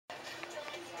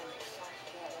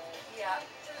Yeah.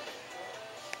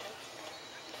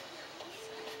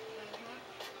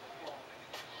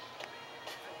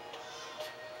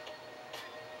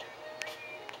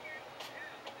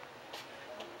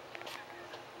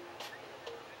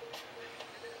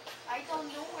 I don't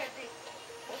know where they...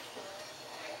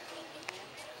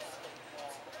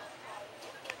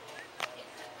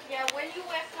 Yeah, when you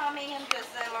were coming in the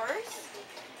cellars,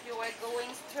 you were going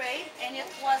straight, and it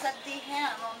was at the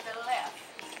end on the left,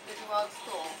 the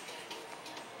drugstore.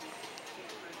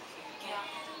 Yeah.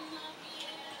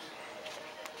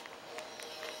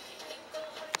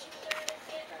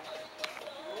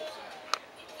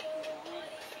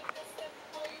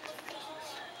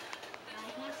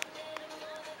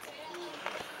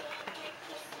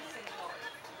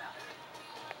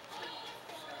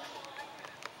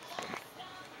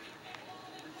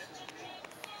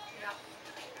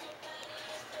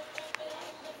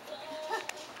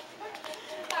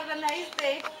 Have a nice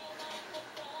day.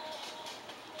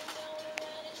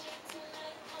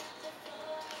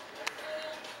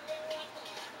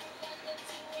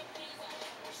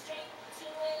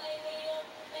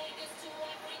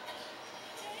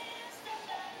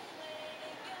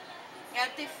 Yeah,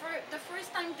 the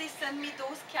first time they sent me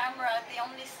those cameras, they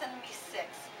only sent me 6.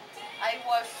 I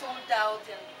was sold out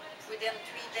within 3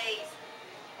 days.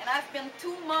 And I've been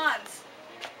 2 months.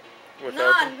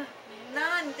 None.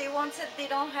 They said they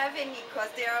don't have any because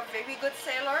they are a very good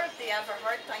seller. They have a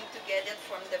hard time to get it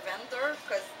from the vendor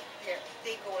because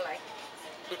they go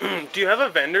like... Do you have a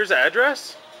vendor's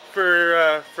address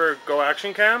for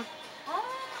GoActionCam?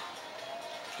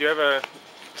 Do you have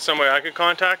some way I could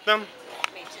contact them?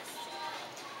 Mitch's.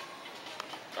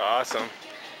 Awesome.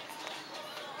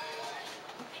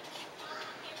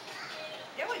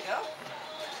 There we go.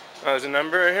 Oh, there's a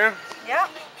number right here? Yeah.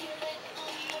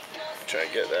 Try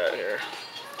to get that here.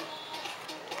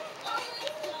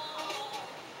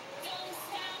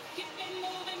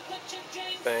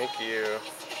 Thank you.